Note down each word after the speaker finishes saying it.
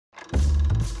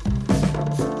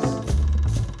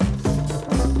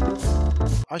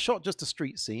I shot just a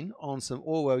street scene on some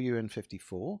Orwell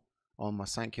UN54 on my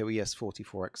Sankyo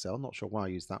ES44 XL. Not sure why I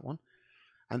used that one.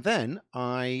 And then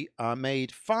I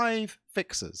made 5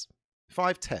 fixers,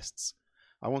 5 tests.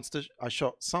 I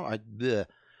shot some.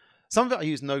 Some of it I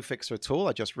used no fixer at all.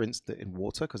 I just rinsed it in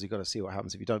water because you've got to see what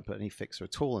happens if you don't put any fixer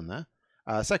at all in there.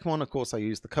 Second one, of course, I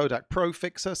used the Kodak Pro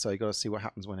fixer, so you got to see what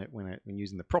happens when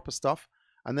using the proper stuff.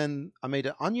 And then I made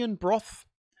an onion broth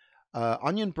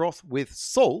with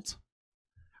salt,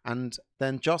 and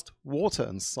then just water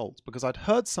and salt, because I'd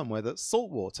heard somewhere that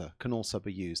salt water can also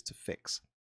be used to fix.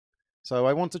 So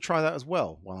I want to try that as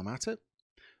well while I'm at it.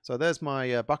 So there's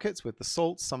my buckets with the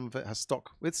salt. Some of it has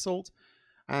stock with salt.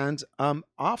 And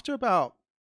after about,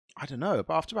 I don't know,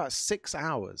 but after about 6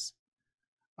 hours,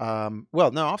 after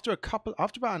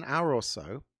about an hour or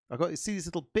so, I got to see these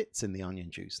little bits in the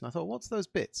onion juice. And I thought, what's those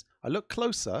bits? I looked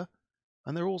closer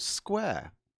and they're all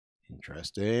square.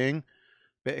 Interesting.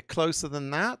 Bit closer than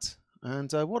that.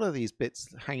 And what are these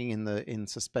bits hanging in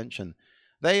suspension?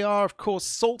 They are, of course,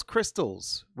 salt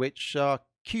crystals, which are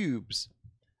cubes.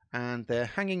 And they're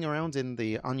hanging around in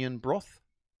the onion broth.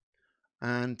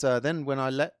 And then when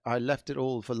I left it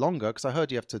all for longer, because I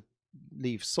heard you have to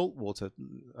leave salt water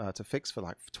to fix for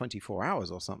like 24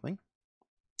 hours or something.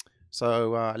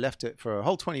 So I left it for a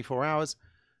whole 24 hours.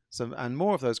 And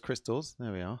more of those crystals,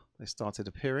 there we are, they started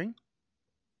appearing.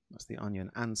 That's the onion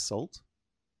and salt.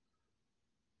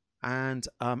 And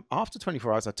after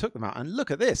 24 hours, I took them out. And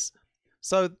look at this.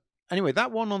 So anyway,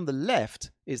 that one on the left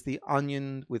is the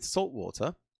onion with salt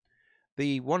water.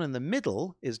 The one in the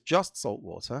middle is just salt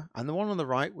water, and the one on the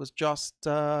right was just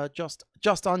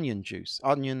onion juice,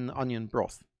 onion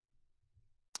broth.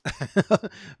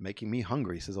 Making me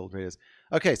hungry, says old readers.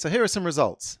 Okay, so here are some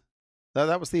results.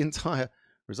 That was the entire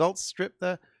results strip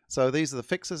there. So these are the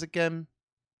fixers again.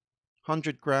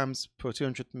 100 grams per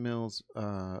 200 mils,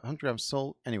 100 grams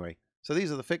salt. Anyway, so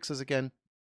these are the fixers again.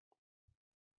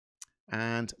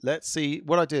 And let's see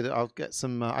what I did. I'll get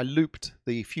some. I looped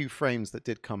the few frames that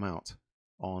did come out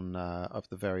on of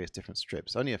the various different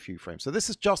strips. Only a few frames. So this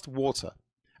is just water,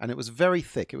 and it was very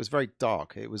thick. It was very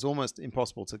dark. It was almost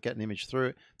impossible to get an image through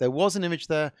it. There was an image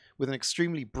there with an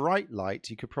extremely bright light.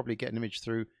 You could probably get an image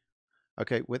through.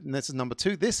 Okay, and this is number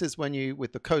 2. This is when you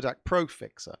with the Kodak Pro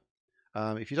fixer.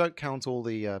 If you don't count all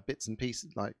the bits and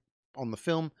pieces like on the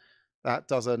film, that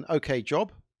does an okay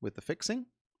job with the fixing.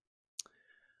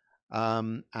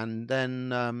 And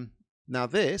then now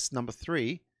this number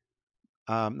 3,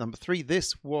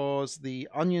 this was the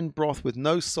onion broth with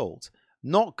no salt.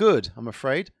 Not good, I'm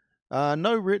afraid.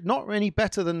 Not any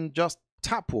better than just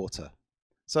tap water.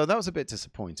 So that was a bit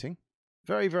disappointing.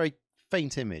 Very, very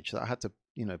faint image that I had to,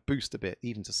 boost a bit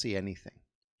even to see anything.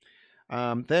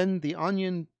 Then the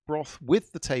onion broth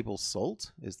with the table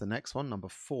salt is the next one, number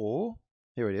 4.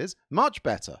 Here it is. Much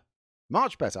better.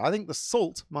 Much better. I think the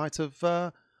salt might have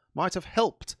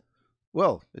helped.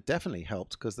 Well, it definitely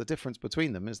helped because the difference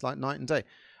between them is like night and day.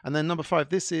 And then number 5,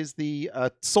 this is the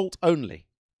salt only.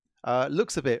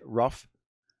 Looks a bit rough,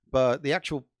 but the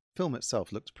actual film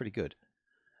itself looks pretty good.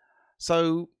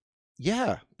 So,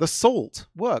 yeah, the salt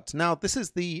worked. Now, this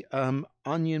is the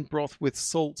onion broth with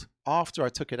salt after I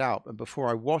took it out and before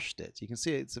I washed it. You can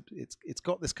see it's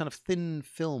got this kind of thin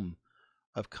film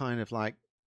of kind of like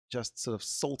just sort of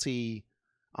salty,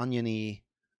 oniony,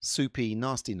 soupy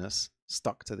nastiness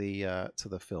stuck to the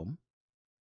film.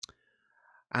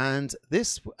 And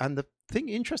the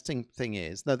interesting thing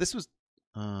is, no, this was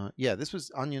this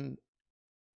was onion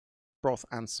broth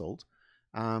and salt.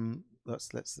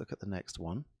 Let's look at the next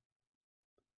one.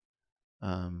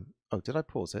 Oh, did I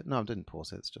pause it? No, I didn't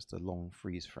pause it. It's just a long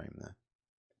freeze frame there.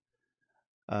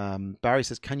 Barry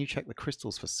says, can you check the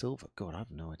crystals for silver? God, I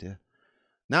have no idea.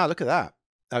 Now look at that.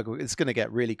 It's going to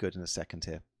get really good in a second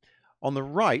here. On the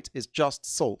right is just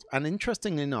salt. And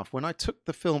interestingly enough, when I took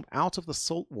the film out of the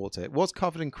salt water, it was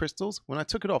covered in crystals. When I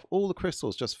took it off, all the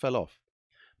crystals just fell off.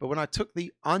 But when I took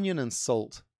the onion and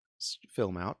salt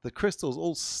film out, the crystals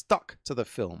all stuck to the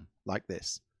film like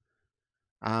this.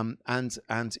 And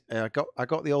I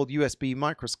got the old USB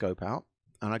microscope out,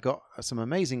 and I got some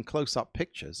amazing close-up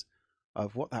pictures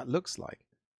of what that looks like.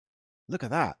 Look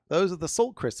at that. Those are the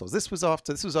salt crystals. This was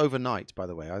overnight, by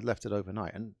the way. I left it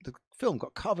overnight, and the film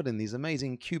got covered in these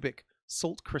amazing cubic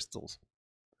salt crystals.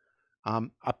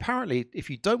 Apparently, if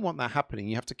you don't want that happening,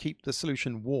 you have to keep the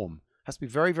solution warm. It has to be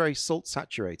very, very salt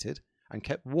saturated and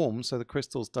kept warm so the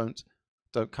crystals don't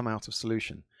come out of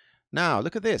solution. Now,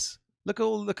 look at this. Look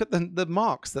at the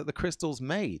marks that the crystals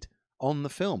made on the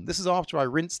film. This is after I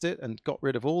rinsed it and got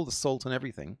rid of all the salt and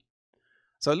everything.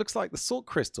 So it looks like the salt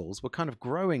crystals were kind of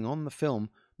growing on the film,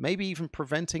 maybe even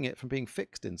preventing it from being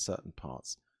fixed in certain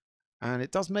parts. And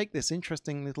it does make this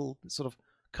interesting little sort of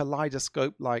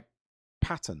kaleidoscope-like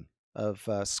pattern of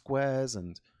squares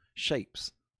and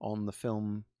shapes on the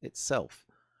film itself.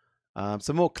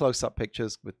 Some more close-up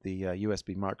pictures with the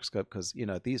USB microscope, because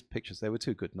these pictures, they were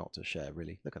too good not to share.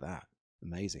 Really, look at that,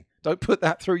 amazing. Don't put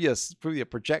that through your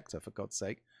projector, for God's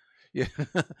sake. You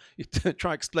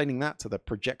try explaining that to the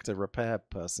projector repair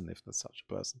person, if there's such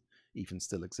a person even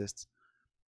still exists.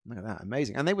 Look at that,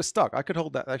 amazing. And they were stuck. I could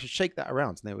hold that. I should shake that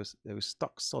around, and they were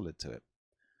stuck solid to it.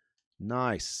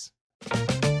 Nice.